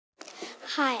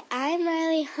Hi, I'm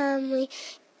Riley Humley,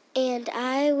 and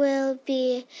I will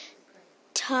be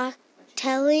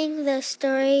telling the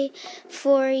story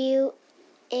for you,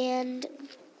 and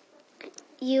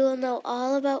you will know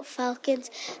all about falcons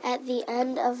at the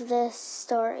end of this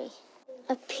story.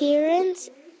 Appearance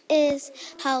is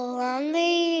how long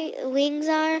the wings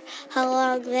are, how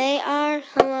long they are,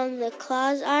 how long the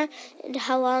claws are, and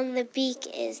how long the beak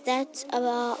is. That's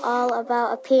all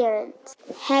about appearance.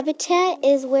 Habitat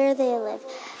is where they live.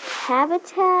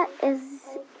 Habitat is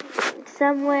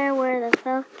somewhere where the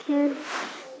falcon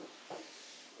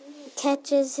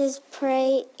catches his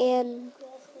prey and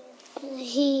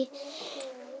he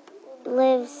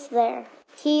lives there.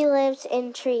 He lives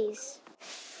in trees.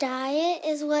 Diet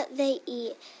is what they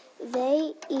eat.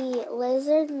 They eat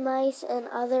lizards, mice, and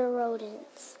other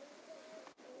rodents.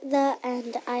 The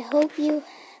end. I hope you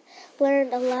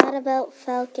learned a lot about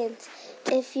falcons.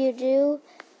 If you do,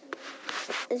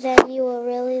 then you will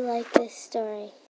really like this story.